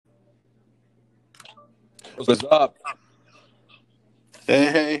What's up?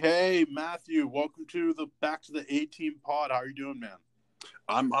 Hey, Matthew. Welcome to the Back to the A-Team pod. How are you doing, man?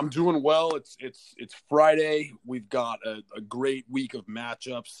 I'm doing well. It's Friday. We've got a great week of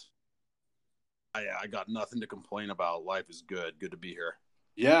matchups. I got nothing to complain about. Life is good. Good to be here.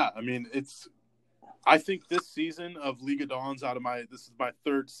 Yeah, I mean, I think this season of League of Dawns this is my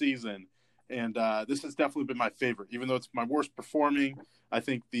third season, and this has definitely been my favorite. Even though it's my worst performing, I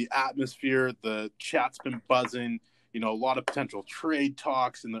think the atmosphere, the chat's been buzzing. A lot of potential trade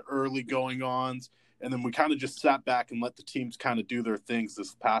talks in the early going-ons, and then we kind of just sat back and let the teams kind of do their things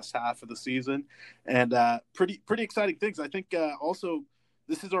this past half of the season, and pretty exciting things. I think also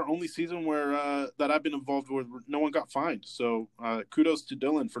this is our only season where that I've been involved with where no one got fined. So kudos to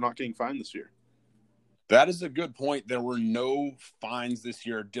Dylan for not getting fined this year. That is a good point. There were no fines this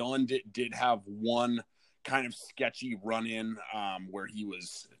year. Dylan did have one kind of sketchy run-in where he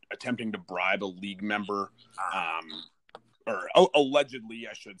was attempting to bribe a league member, or allegedly,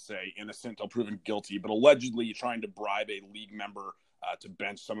 I should say, innocent until proven guilty, but allegedly trying to bribe a league member to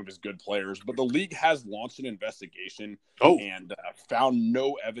bench some of his good players. But the league has launched an investigation and found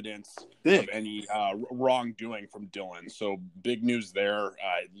no evidence of any wrongdoing from Dylan. So big news there.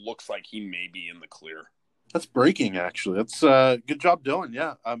 It looks like he may be in the clear. That's breaking, actually. That's good job, Dylan.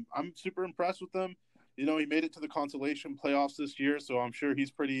 Yeah, I'm super impressed with him. He made it to the consolation playoffs this year, so I'm sure he's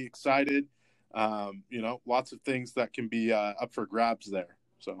pretty excited. Lots of things that can be up for grabs there.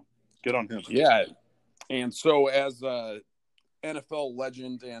 So good on him. Yeah, and so as NFL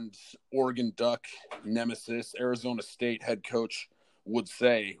legend and Oregon Duck nemesis, Arizona State head coach would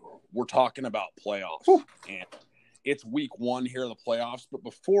say, we're talking about playoffs. Whew. And it's week one here of the playoffs. But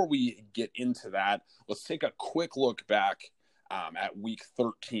before we get into that, let's take a quick look back at week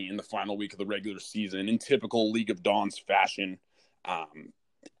 13, the final week of the regular season. In typical League of Dawns fashion,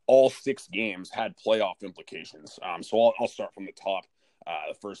 all 6 games had playoff implications. So I'll start from the top.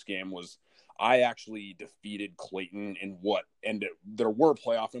 The first game was I actually defeated Clayton in what ended. There were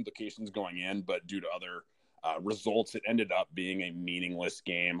playoff implications going in, but due to other results, it ended up being a meaningless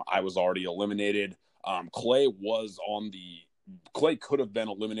game. I was already eliminated. Clay could have been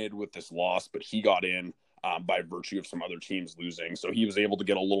eliminated with this loss, but he got in by virtue of some other teams losing. So he was able to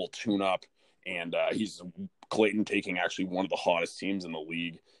get a little tune-up, and he's Clayton taking actually one of the hottest teams in the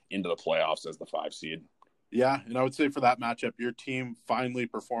league into the playoffs as the 5 seed. Yeah, and I would say for that matchup, your team finally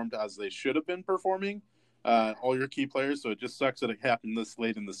performed as they should have been performing, all your key players. So it just sucks that it happened this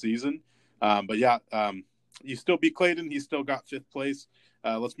late in the season. But yeah, you still beat Clayton. He still got 5th place.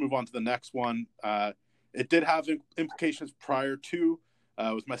 Let's move on to the next one. It did have implications prior to.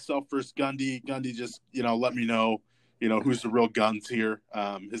 It was myself versus Gundy. Gundy just, let me know, who's the real guns here.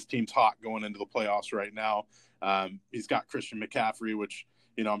 His team's hot going into the playoffs right now. He's got Christian McCaffrey, which,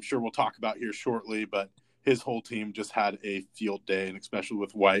 I'm sure we'll talk about here shortly, but his whole team just had a field day, and especially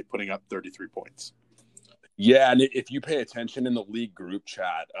with White putting up 33 points. Yeah, and if you pay attention in the league group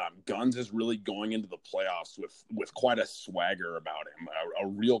chat, Guns is really going into the playoffs with quite a swagger about him, a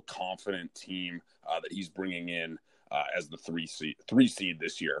real confident team that he's bringing in as the 3 seed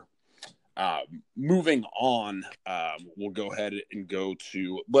this year. Moving on, we'll go ahead and go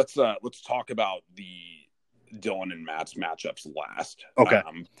to let's talk about the Dylan and Matt's matchups last. Okay.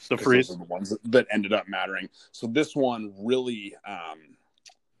 So those are the ones that ended up mattering. So this one really,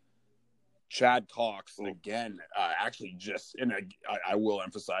 Chad Cox again, actually just, and I will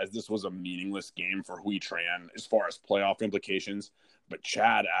emphasize, this was a meaningless game for Hui Tran as far as playoff implications, but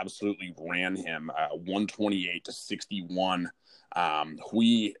Chad absolutely ran him 128-61.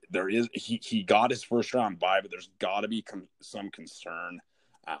 He got his first round bye, but there's got to be some concern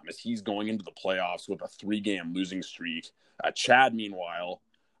as he's going into the playoffs with a 3-game losing streak. Chad, meanwhile,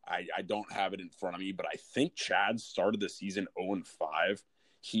 I don't have it in front of me, but I think Chad started the season 0-5.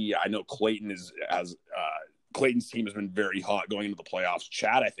 I know Clayton's team has been very hot going into the playoffs.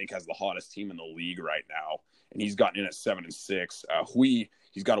 Chad, I think, has the hottest team in the league right now, and he's gotten in at 7-6.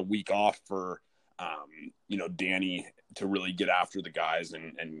 He's got a week off for Danny to really get after the guys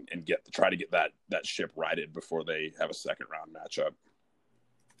and try to get that ship righted before they have a second round matchup.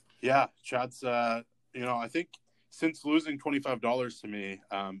 Yeah, Chad's, I think since losing $25 to me,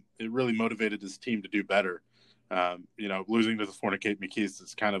 it really motivated his team to do better. Losing to the Fornicate McKees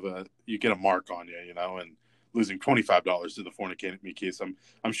is kind of you get a mark on you, and losing $25 to the Fornicate McKees,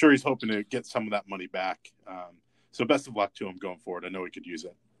 I'm sure he's hoping to get some of that money back. So best of luck to him going forward. I know he could use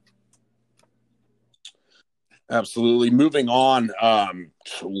it. Absolutely. Moving on,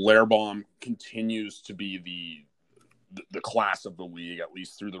 Lairbaum continues to be the class of the league, at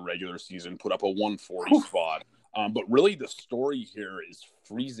least through the regular season, put up a 140 spot But really, the story here is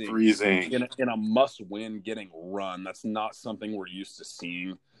freezing in a must-win, getting run. That's not something we're used to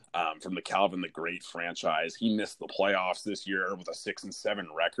seeing from the Calvin the Great franchise. He missed the playoffs this year with a 6-7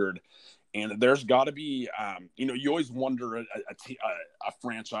 record. And there's got to be, you always wonder a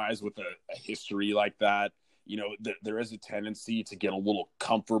franchise with a history like that. There is a tendency to get a little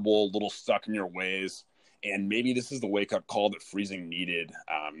comfortable, a little stuck in your ways. And maybe this is the wake-up call that Freezing needed.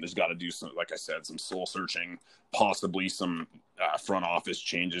 There's got to do some, like I said, some soul-searching, possibly some front office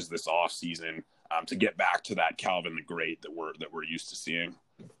changes this offseason to get back to that Calvin the Great that we're used to seeing.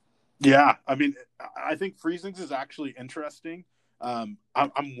 Yeah, I mean, I think Freezing's is actually interesting. I'm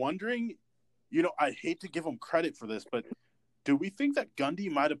wondering, I hate to give him credit for this, but do we think that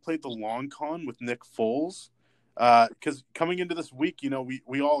Gundy might have played the long con with Nick Foles? Because coming into this week,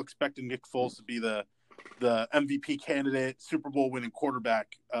 we all expected Nick Foles to be the MVP candidate, Super Bowl winning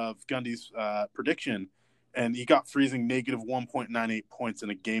quarterback of Gundy's prediction, and he got Freezing negative 1.98 points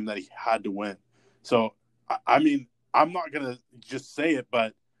in a game that he had to win. So, I mean, I'm not going to just say it,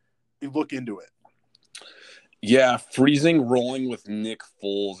 but look into it. Yeah, Freezing rolling with Nick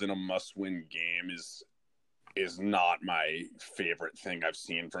Foles in a must-win game is not my favorite thing I've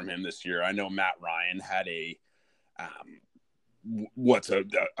seen from him this year. I know Matt Ryan had a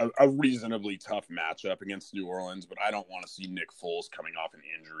reasonably tough matchup against New Orleans, but I don't want to see Nick Foles coming off an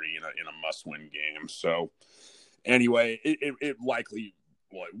injury in a must-win game. So anyway, it likely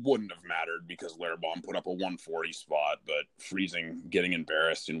it wouldn't have mattered because Larbaum put up a 140 spot, but Freezing getting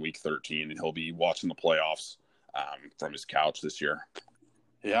embarrassed in week 13, and he'll be watching the playoffs from his couch this year.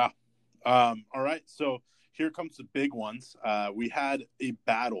 Yeah. All right. So here comes the big ones. We had a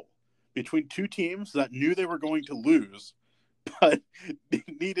battle between two teams that knew they were going to lose, but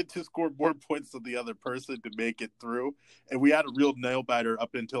needed to score more points than the other person to make it through. And we had a real nail biter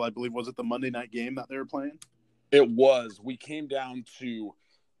up until, I believe, was it the Monday night game that they were playing? It was. We came down to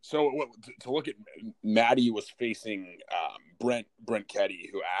look at Maddie was facing Brent Ketty,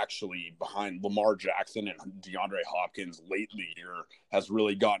 who actually behind Lamar Jackson and DeAndre Hopkins lately here has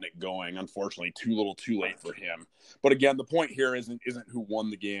really gotten it going. Unfortunately, too little, too late for him. But again, the point here isn't who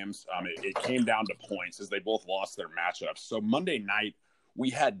won the games. It came down to points as they both lost their matchups. So Monday night we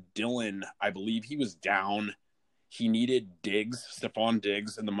had Dylan. I believe he was down. He needed Stephon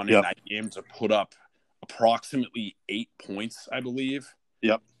Diggs in the Monday night game to put up approximately 8 points, I believe.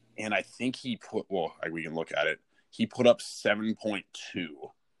 Yep. And I think we can look at it. He put up 7.2.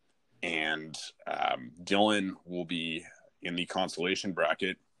 And Dylan will be in the consolation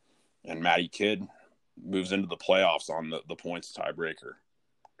bracket. And Matty Kidd moves into the playoffs on the points tiebreaker.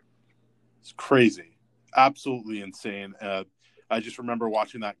 It's crazy. Absolutely insane. I just remember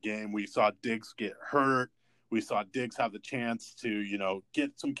watching that game. We saw Diggs get hurt. We saw Diggs have the chance to,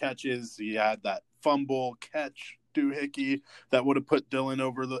 get some catches. He had that fumble catch doohickey that would have put Dylan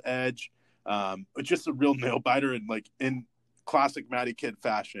over the edge. It's just a real nail biter, and in classic Matty Kidd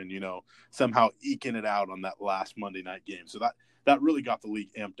fashion, somehow eking it out on that last Monday night game. So that really got the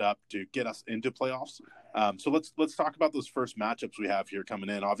league amped up to get us into playoffs. So let's talk about those first matchups we have here coming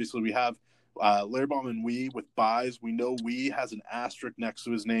in. Obviously, we have Larbaum and Wee with buys. We know Wee has an asterisk next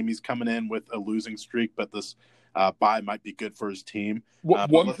to his name. He's coming in with a losing streak, but this buy might be good for his team.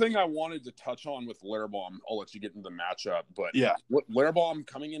 One thing I wanted to touch on with Larbaum, I'll let you get into the matchup, but yeah, Larbaum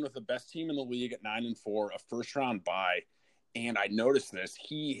coming in with the best team in the league at 9-4, a first-round buy, and I noticed this.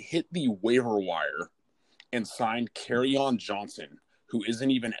 He hit the waiver wire and signed Kerryon Johnson, who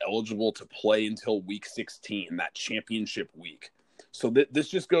isn't even eligible to play until week 16, that championship week. So this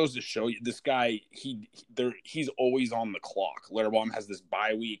just goes to show you this guy, he's always on the clock. Larbaum has this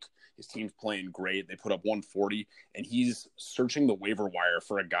bye week. His team's playing great. They put up 140, and he's searching the waiver wire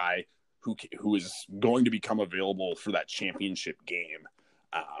for a guy who is going to become available for that championship game.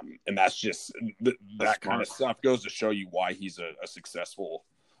 And that's just that kind of stuff goes to show you why he's a successful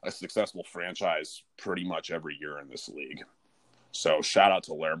franchise pretty much every year in this league. So shout out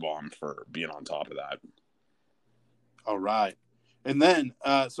to Larbaum for being on top of that. All right. And then,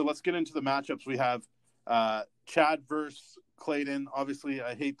 so let's get into the matchups. We have Chad versus Clayton. Obviously,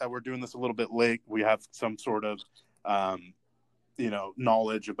 I hate that we're doing this a little bit late. We have some sort of,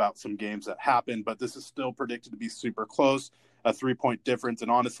 knowledge about some games that happened, but this is still predicted to be super close, a 3-point difference. And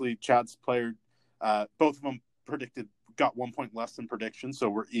honestly, Chad's player, both of them got 1 point less than prediction, so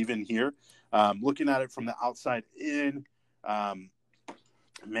we're even here. Looking at it from the outside in, I'm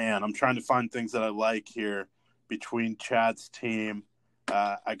trying to find things that I like here between Chad's team.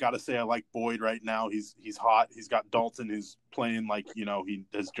 I got to say I like Boyd right now. He's hot. He's got Dalton who's playing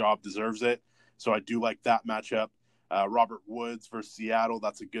his job deserves it. So I do like that matchup. Robert Woods versus Seattle.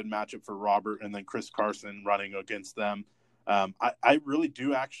 That's a good matchup for Robert. And then Chris Carson running against them. I really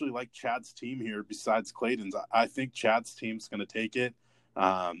do actually like Chad's team here besides Clayton's. I think Chad's team's going to take it.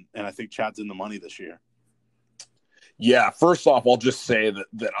 And I think Chad's in the money this year. Yeah, first off, I'll just say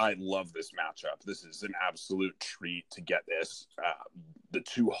that I love this matchup. This is an absolute treat to get this. The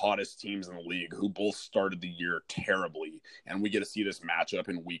two hottest teams in the league who both started the year terribly, and we get to see this matchup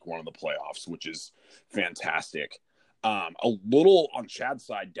in week 1 of the playoffs, which is fantastic. A little on Chad's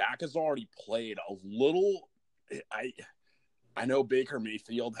side, Dak has already played a little. I know Baker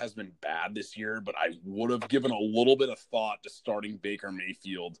Mayfield has been bad this year, but I would have given a little bit of thought to starting Baker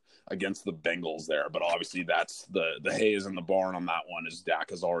Mayfield against the Bengals there. But obviously that's the hay is in the barn on that one, as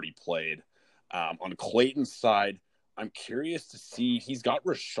Dak has already played. On Clayton's side, I'm curious to see, he's got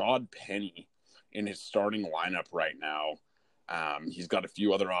Rashad Penny in his starting lineup right now. He's got a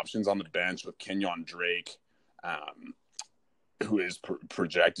few other options on the bench with Kenyon Drake, who is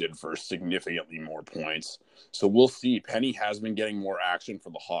projected for significantly more points. So we'll see. Penny has been getting more action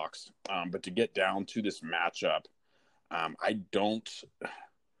for the Hawks. But to get down to this matchup,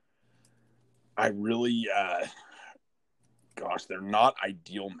 they're not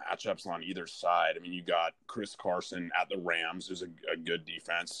ideal matchups on either side. I mean, you got Chris Carson at the Rams, who's a good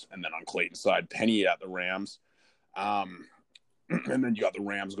defense. And then on Clayton's side, Penny at the Rams. And then you got the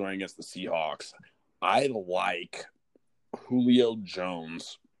Rams going against the Seahawks. I like Julio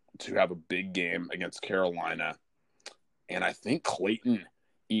Jones to have a big game against Carolina, and I think Clayton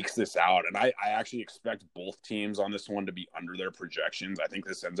ekes this out. And I actually expect both teams on this one to be under their projections. I think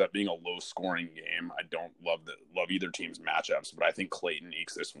this ends up being a low-scoring game. I don't love either team's matchups, but I think Clayton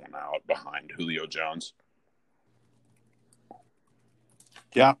ekes this one out behind Julio Jones.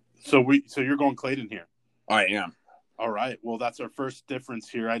 Yeah, so you're going Clayton here. I am. All right. Well, that's our first difference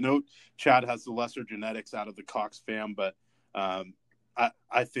here. I know Chad has the lesser genetics out of the Cox fam, but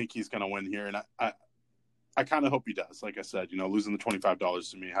I think he's going to win here. And I kind of hope he does. Like I said, losing the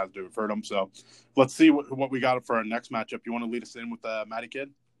 $25 to me has to have hurt him. So let's see what we got for our next matchup. You want to lead us in with Matty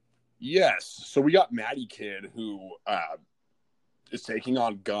Kid? Yes. So we got Matty Kid, who is taking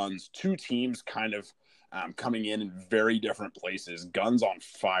on Guns. Two teams kind of coming in very different places. Guns on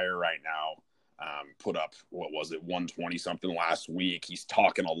fire right now. Put up, 120 something last week. He's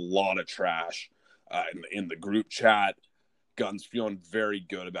talking a lot of trash in the group chat. Guns feeling very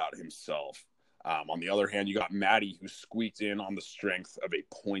good about himself. On the other hand, you got Maddie, who squeaked in on the strength of a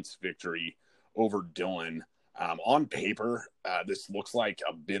points victory over Dylan. On paper, this looks like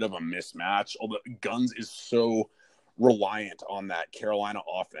a bit of a mismatch, although Guns is so reliant on that Carolina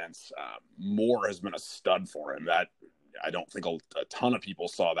offense. Moore has been a stud for him. That I don't think a ton of people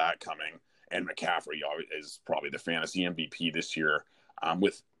saw that coming. And McCaffrey is probably the fantasy MVP this year,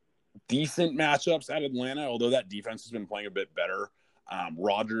 with decent matchups at Atlanta, although that defense has been playing a bit better.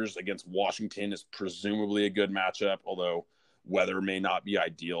 Rodgers against Washington is presumably a good matchup, although weather may not be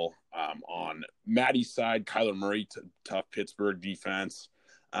ideal. On Maddie's side, Kyler Murray, tough Pittsburgh defense.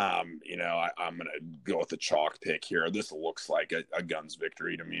 I'm going to go with the chalk pick here. This looks like a Guns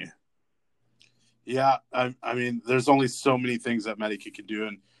victory to me. Yeah, I mean, there's only so many things that Maddie can do,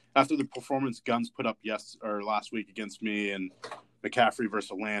 and after the performance Guns put up last week against me, and McCaffrey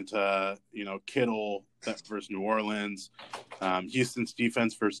versus Atlanta, Kittle versus New Orleans, Houston's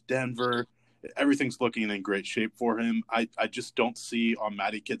defense versus Denver, everything's looking in great shape for him. I just don't see on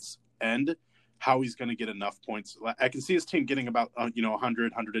Matty Kid's end how he's going to get enough points. I can see his team getting about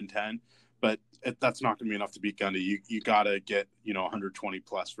 100, 110, but that's not going to be enough to beat Gundy. You got to get 120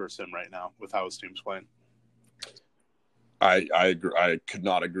 plus versus him right now with how his team's playing. I could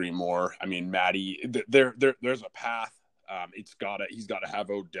not agree more. I mean, Matty, there's a path. He's got to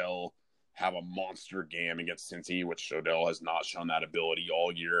have Odell have a monster game against Cincy, which Odell has not shown that ability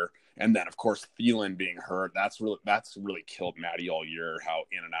all year. And then, of course, Thielen being hurt, that's really killed Matty all year, how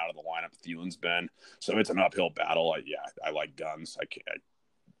in and out of the lineup Thielen's been. So it's an uphill battle. I like Guns.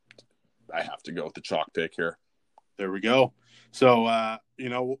 I have to go with the chalk pick here. There we go. So,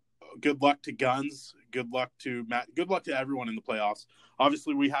 good luck to Guns. Good luck to Matt. Good luck to everyone in the playoffs.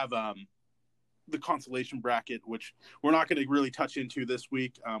 Obviously, we have the consolation bracket, which we're not going to really touch into this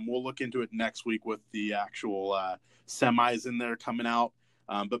week. We'll look into it next week with the actual semis in there coming out.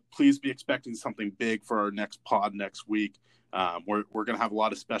 But please be expecting something big for our next pod next week. We're going to have a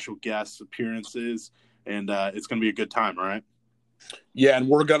lot of special guest appearances, and it's going to be a good time. All right. Yeah, and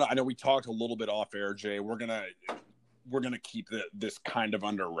I know we talked a little bit off air, Jay. We're gonna keep this kind of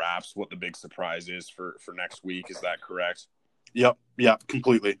under wraps. What the big surprise is for next week? Is that correct? Yep,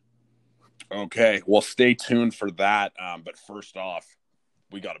 completely. Okay, well, stay tuned for that. But first off,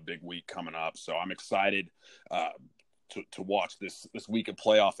 we got a big week coming up, so I'm excited. to watch this week of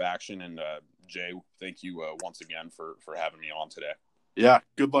playoff action. And Jay, thank you once again for having me on today. Yeah,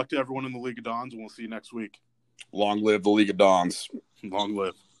 good luck to everyone in the League of Dons, and we'll see you next week. Long live the League of Dons. Long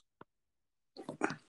live.